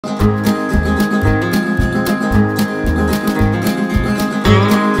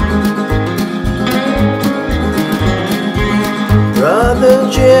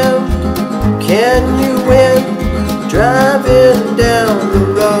and you went driving down the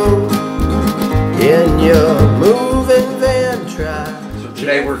road in your moving van truck. So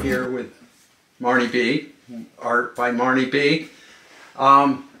today we're here with Marni B, art by Marni B,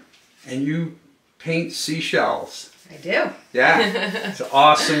 and you paint seashells. I do. Yeah, it's an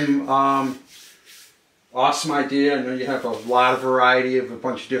awesome, awesome idea. I know you have a lot of variety of a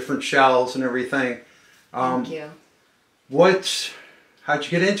bunch of different shells and everything. Thank you. How'd you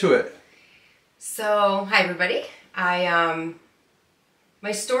get into it? So, hi everybody.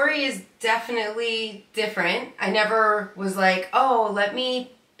 My story is definitely different. I never was like, oh, let me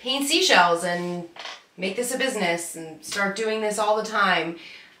paint seashells and make this a business and start doing this all the time.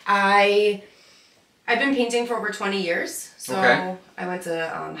 I've been painting for over 20 years. So okay. I went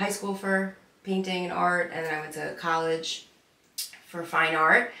to high school for painting and art, and then I went to college for fine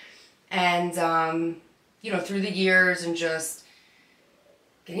art. And, you know, through the years and just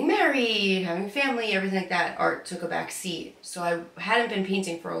getting married, having a family, everything like that, art took a back seat. So I hadn't been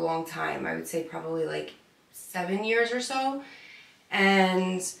painting for a long time. I would say probably like 7 years or so.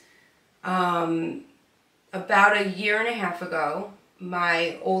 And about a year and a half ago,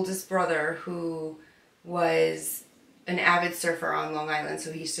 my oldest brother, who was an avid surfer on Long Island,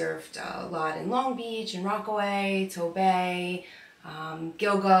 so he surfed a lot in Long Beach and Rockaway, Toe Bay,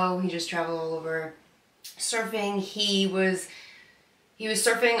 Gilgo. He just traveled all over surfing. He was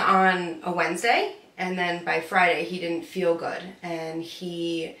surfing on a Wednesday, and then by Friday he didn't feel good, and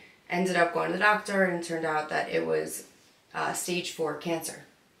he ended up going to the doctor, and it turned out that it was stage 4 cancer.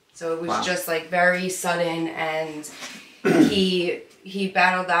 So it was wow. just like very sudden, and he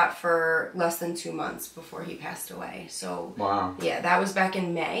battled that for less than 2 months before he passed away. So wow. Yeah, that was back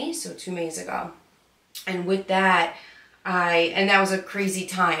in May, so 2 Mays ago. And with that, and that was a crazy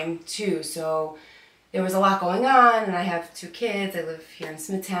time too. So there was a lot going on, and I have 2 kids. I live here in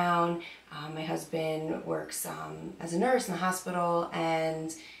Smithtown. My husband works as a nurse in the hospital,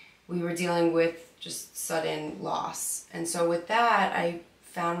 and we were dealing with just sudden loss. And so with that, I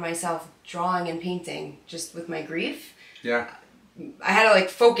found myself drawing and painting just with my grief. Yeah. I had to like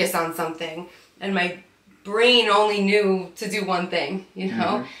focus on something, and my brain only knew to do one thing, you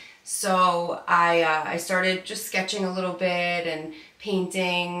know? Mm-hmm. So I started just sketching a little bit and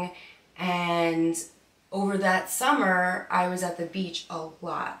painting, and over that summer, I was at the beach a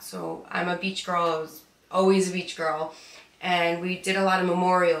lot. So I'm a beach girl. I was always a beach girl. And we did a lot of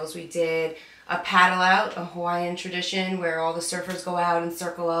memorials. We did a paddle out, a Hawaiian tradition where all the surfers go out and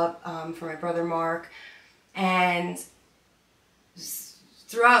circle up for my brother Mark. And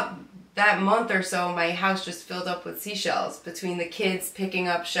throughout that month or so, my house just filled up with seashells between the kids picking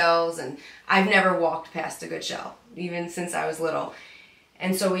up shells. And I've never walked past a good shell, even since I was little.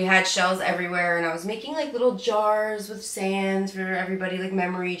 And so we had shells everywhere, and I was making like little jars with sand for everybody, like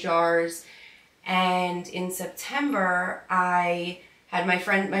memory jars. And in September, I had my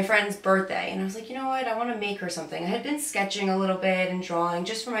friend's birthday, and I was like, you know what, I want to make her something. I had been sketching a little bit and drawing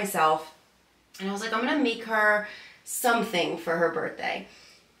just for myself, and I was like, I'm going to make her something for her birthday.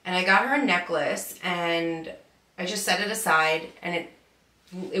 And I got her a necklace, and I just set it aside, and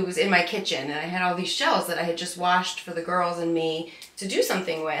it was in my kitchen, and I had all these shells that I had just washed for the girls and me to do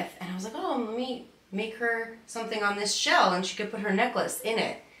something with. And I was like, oh, let me make her something on this shell, and she could put her necklace in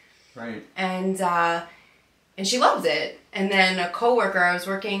it. Right. And she loved it. And then a coworker, I was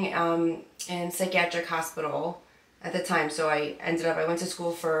working in psychiatric hospital at the time, so I went to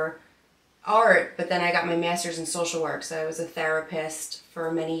school for art, but then I got my master's in social work, so I was a therapist for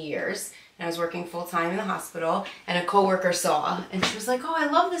many years. And I was working full-time in the hospital, and a coworker saw, and she was like, oh, I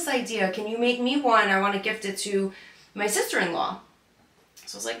love this idea. Can you make me one? I want to gift it to my sister-in-law.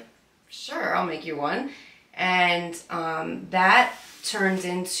 So I was like, sure, I'll make you one. And that turned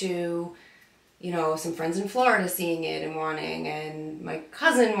into, you know, some friends in Florida seeing it and wanting, and my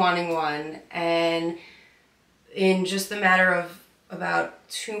cousin wanting one. And in just a matter of about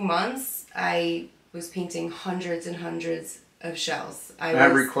 2 months, I was painting hundreds and hundreds of shells.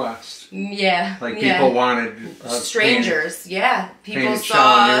 At request. Yeah. Like people wanted strangers. Yeah. People saw.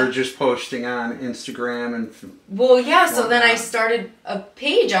 Shell, and they were just posting on Instagram and. Well, yeah. So then I started a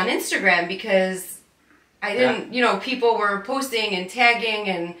page on Instagram because I didn't, you know, people were posting and tagging,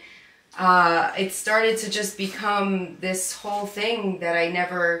 and it started to just become this whole thing that I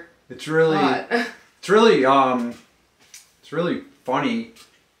never. It's really. Thought. It's really funny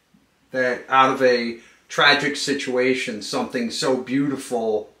that out of a tragic situation, something so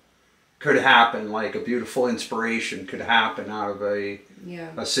beautiful could happen, like a beautiful inspiration could happen out of a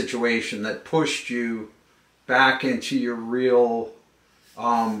situation that pushed you back into your real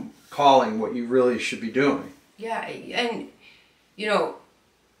calling, what you really should be doing. Yeah, and you know,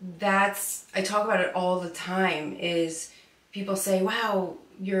 I talk about it all the time, is people say, wow,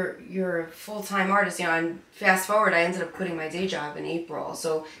 you're a full-time artist, you know, and fast forward, I ended up quitting my day job in April,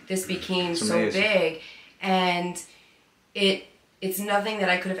 so this became so big, and it's nothing that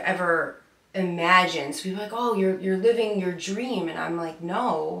I could have ever imagined. So people are like, oh, you're living your dream, and I'm like,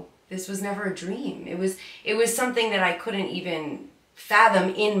 no, this was never a dream. It was something that I couldn't even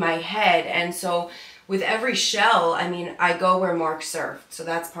fathom in my head. And so with every shell, I mean, I go where Mark surfed, so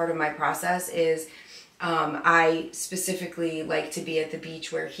that's part of my process. Is I specifically like to be at the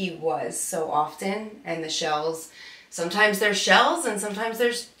beach where he was so often, and the shells, sometimes there's shells and sometimes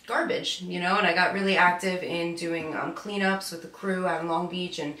there's garbage, you know, and I got really active in doing cleanups with the crew out in Long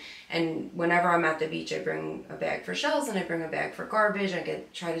Beach, and whenever I'm at the beach, I bring a bag for shells and I bring a bag for garbage. I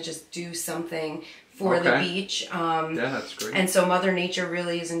try to just do something for the beach. Yeah, that's great. And so Mother Nature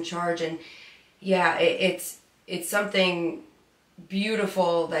really is in charge, and yeah, it's something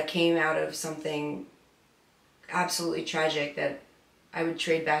beautiful that came out of something absolutely tragic that I would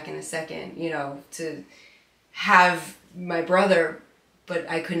trade back in a second, you know, to have my brother, but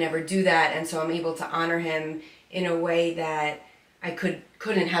I could never do that, and so I'm able to honor him in a way that I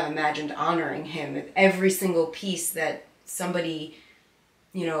couldn't have imagined honoring him. With every single piece that somebody,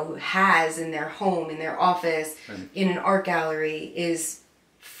 you know, has in their home, in their office, in an art gallery, is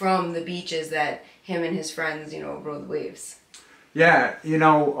from the beaches that him and his friends, you know, rode the waves. Yeah, you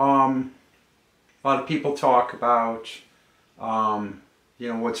know, a lot of people talk about, you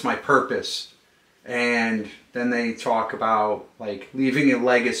know, what's my purpose? And then they talk about, like, leaving a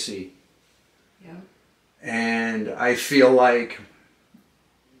legacy. Yeah. And I feel like,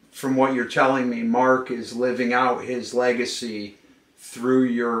 from what you're telling me, Mark is living out his legacy through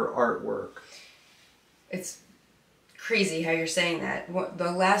your artwork. It's crazy how you're saying that.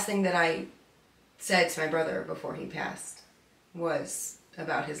 The last thing that I said to my brother before he passed was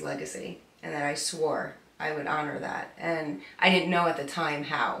about his legacy, and that I swore I would honor that. And I didn't know at the time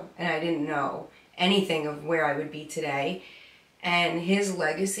how, and I didn't know anything of where I would be today. And his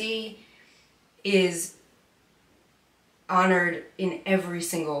legacy is honored in every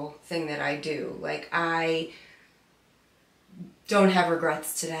single thing that I do. Like, I don't have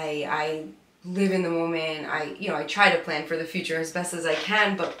regrets today. I live in the moment. I try to plan for the future as best as I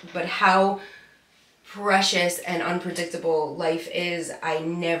can, but how precious and unpredictable life is, I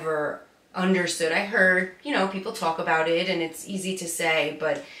never understood. I heard, you know, people talk about it, and it's easy to say,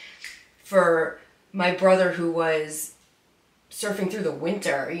 but for my brother, who was surfing through the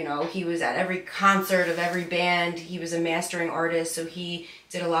winter, you know, he was at every concert of every band. He was a mastering artist, so he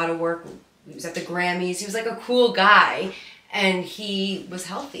did a lot of work. He was at the Grammys. He was like a cool guy, and he was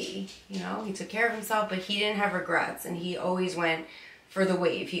healthy, you know, he took care of himself, but he didn't have regrets, and he always went for the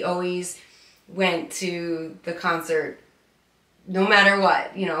wave. He always went to the concert no matter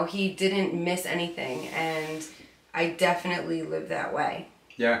what, you know, he didn't miss anything, and I definitely live that way.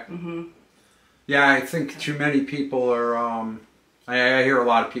 Yeah. Mm-hmm. Yeah, I think too many people are, I hear a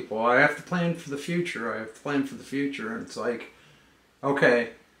lot of people, I have to plan for the future, I have to plan for the future, and it's like,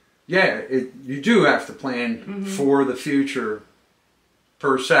 okay, yeah, you do have to plan for the future,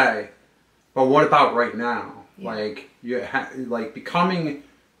 per se, but what about right now? Yeah. Like, becoming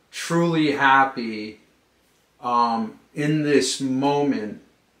truly happy in this moment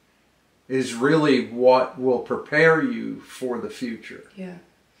is really what will prepare you for the future. Yeah.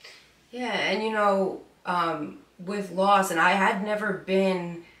 Yeah, and you know, with loss, and I had never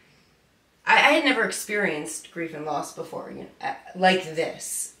been, I had never experienced grief and loss before, you know, like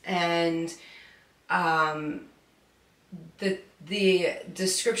this. And the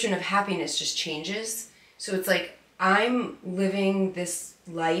description of happiness just changes. So it's like, I'm living this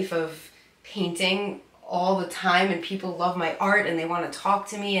life of painting all the time, and people love my art, and they want to talk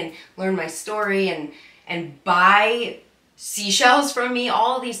to me and learn my story and buy seashells from me,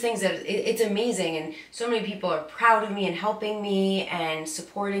 all these things. That it's amazing, and so many people are proud of me and helping me and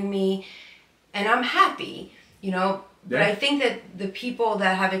supporting me, and I'm happy, you know. Yeah. But I think that the people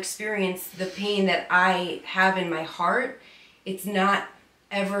that have experienced the pain that I have in my heart, it's not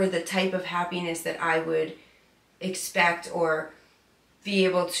ever the type of happiness that I would expect or be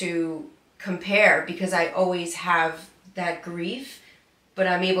able to compare, because I always have that grief, but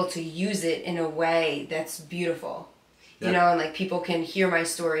I'm able to use it in a way that's beautiful. Yeah. You know, and like, people can hear my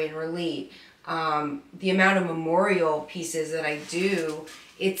story and relate. The amount of memorial pieces that I do,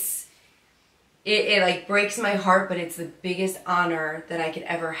 it like breaks my heart, but it's the biggest honor that I could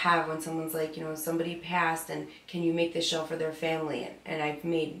ever have when someone's like, you know, somebody passed and can you make this shell for their family? And I've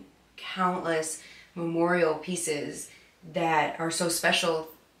made countless memorial pieces that are so special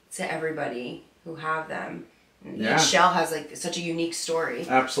to everybody who have them. Yeah. Each shell has like such a unique story.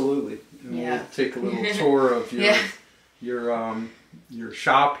 Absolutely. And Yeah. we'll take a little tour of your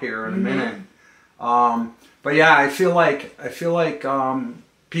shop here in a minute. But yeah, I feel like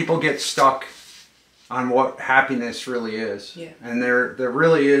people get stuck on what happiness really is. Yeah. And there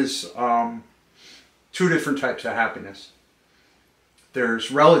really is two different types of happiness.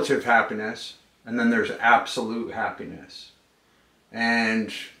 There's relative happiness, and then there's absolute happiness.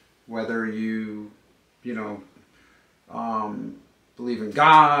 And whether you believe in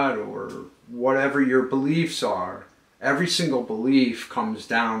God or whatever your beliefs are, every single belief comes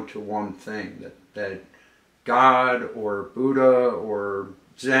down to one thing, that God or Buddha or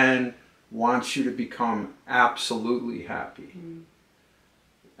Zen wants you to become absolutely happy.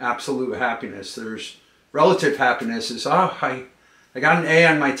 Absolute happiness. There's relative happiness is, I got an A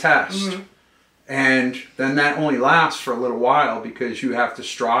on my test. And then that only lasts for a little while because you have to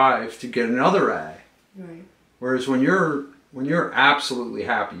strive to get another A. Right. Whereas when you're absolutely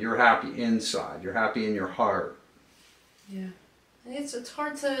happy, you're happy inside, you're happy in your heart. Yeah. It's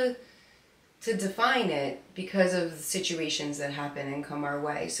hard to define it because of the situations that happen and come our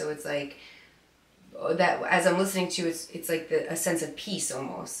way. So it's like that as I'm listening to it's like a sense of peace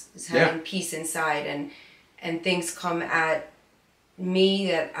almost. It's having peace inside and things come at me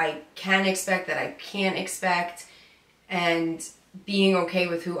that I can expect, that I can't expect, and being okay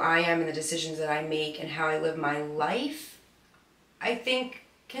with who I am and the decisions that I make and how I live my life, I think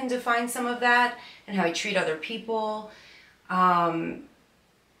can define some of that, and how I treat other people. But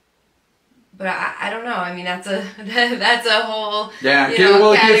I don't know. I mean, that's a whole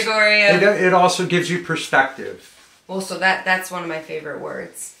category of. It also gives you perspective. Well, so that's one of my favorite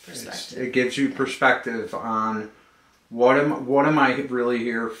words, perspective. It gives you perspective on what am I really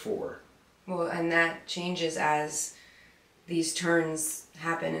here for. Well, and that changes as these turns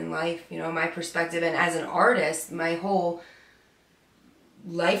happen in life. My perspective, and as an artist, my whole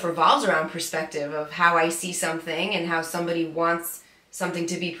life revolves around perspective of how I see something and how somebody wants something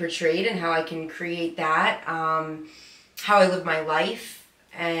to be portrayed and how I can create that, how I live my life,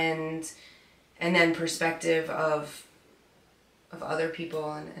 and then perspective of other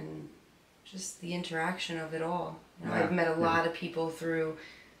people and just the interaction of it all. I've met a lot of people through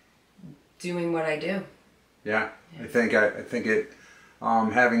doing what I do. Yeah. I think it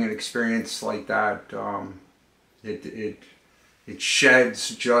having an experience like that, it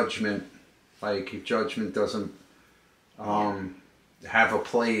sheds judgment. Like judgment doesn't have a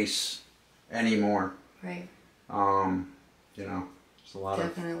place anymore. Right. There's a lot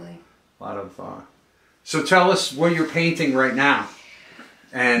Definitely. So tell us what you're painting right now.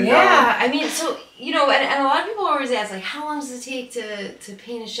 And I mean, so and a lot of people always ask, like, how long does it take to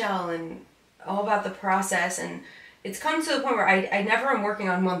paint a shell, and all about the process, and it's come to the point where I never am working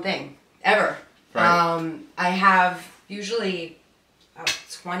on one thing ever. Right. I have usually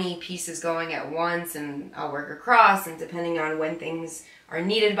 20 pieces going at once, and I'll work across, and depending on when things are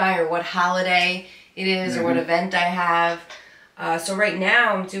needed by, or what holiday it is, or what event I have. So right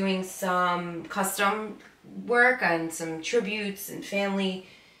now I'm doing some custom work on some tributes and family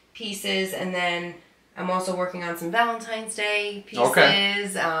pieces, and then I'm also working on some Valentine's Day pieces. Okay.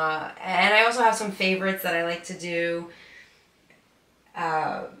 And I also have some favorites that I like to do.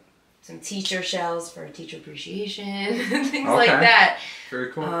 Some teacher shells for teacher appreciation, things like that.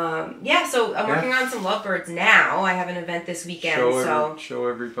 Very cool. So I'm working on some lovebirds now. I have an event this weekend. Show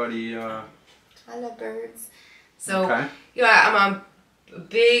everybody. I love birds. So I'm a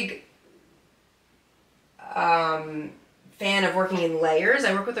big fan of working in layers.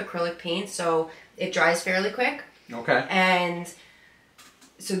 I work with acrylic paint, so it dries fairly quick. Okay. And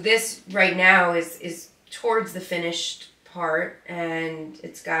so this right now is towards the finished part, and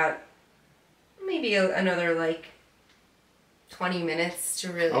it's got maybe another like 20 minutes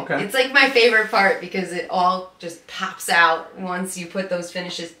to really. Okay. It's like my favorite part because it all just pops out once you put those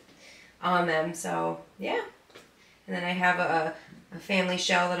finishes on them. So yeah. And then I have a family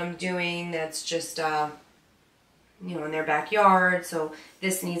shell that I'm doing that's just in their backyard. So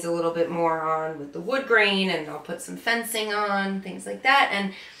this needs a little bit more on with the wood grain, and I'll put some fencing on, things like that.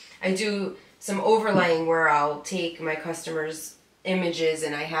 And I do some overlaying where I'll take my customers' images,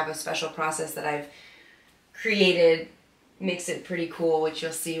 and I have a special process that I've created, makes it pretty cool, which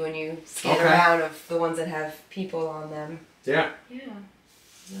you'll see when you scan around of the ones that have people on them. Yeah. Yeah.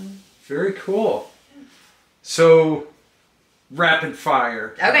 So. Very cool. So, rapid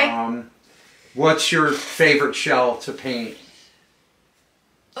fire. Okay. What's your favorite shell to paint?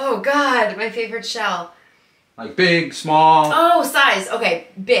 Oh God, my favorite shell. Like big, small? Oh, size. Okay,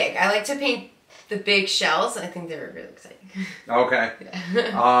 big. I like to paint the big shells. I think they're really exciting. Okay.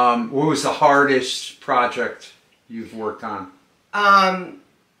 Yeah. What was the hardest project you've worked on?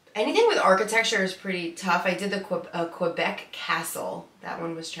 Anything with architecture is pretty tough. I did the Quebec Castle. That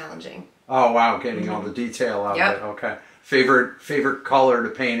one was challenging. Oh wow, getting all the detail out of it. Okay. Favorite color to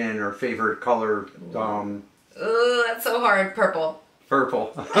paint in, or favorite color? Oh, that's so hard. Purple.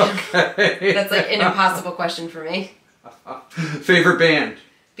 Purple. Okay. That's like an impossible question for me. Favorite band?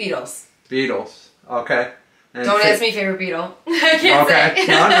 Beatles. Beatles. Okay. And Don't ask me favorite Beatle. I can't okay. say.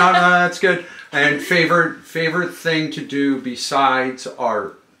 No, that's good. And favorite thing to do besides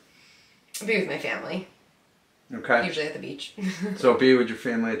art? Be with my family. Okay. Usually at the beach. So be with your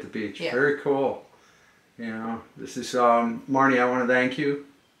family at the beach. Yeah. Very cool. You know, this is Marni. I want to thank you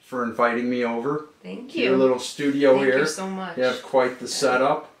for inviting me over. Thank to you. your little studio here. Thank you so much. You have quite the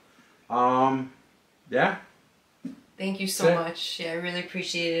setup. Yeah. Thank you so much. Yeah, I really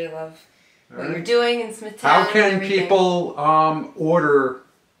appreciate it. I love what you're doing in Smithtown. How can people order?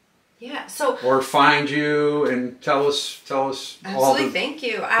 Yeah, so or find you and tell us absolutely. all the, thank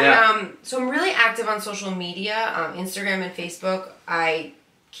you. So I'm really active on social media, Instagram and Facebook. I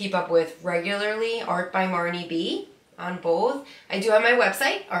keep up with regularly Art by Marni B on both. I do have my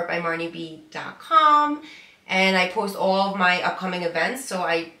website, artbymarnib.com, and I post all of my upcoming events. So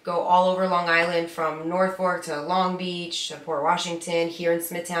I go all over Long Island, from Norfolk to Long Beach to Port Washington. Here in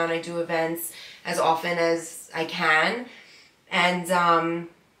Smithtown, I do events as often as I can, and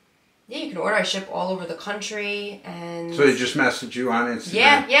yeah, you can order. I ship all over the country. And so they just message you on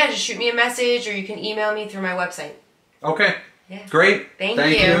Instagram? Yeah, just shoot me a message, or you can email me through my website. Okay. Yeah. Great. Thank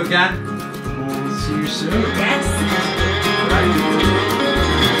you again. We'll see you soon. Yes. All right.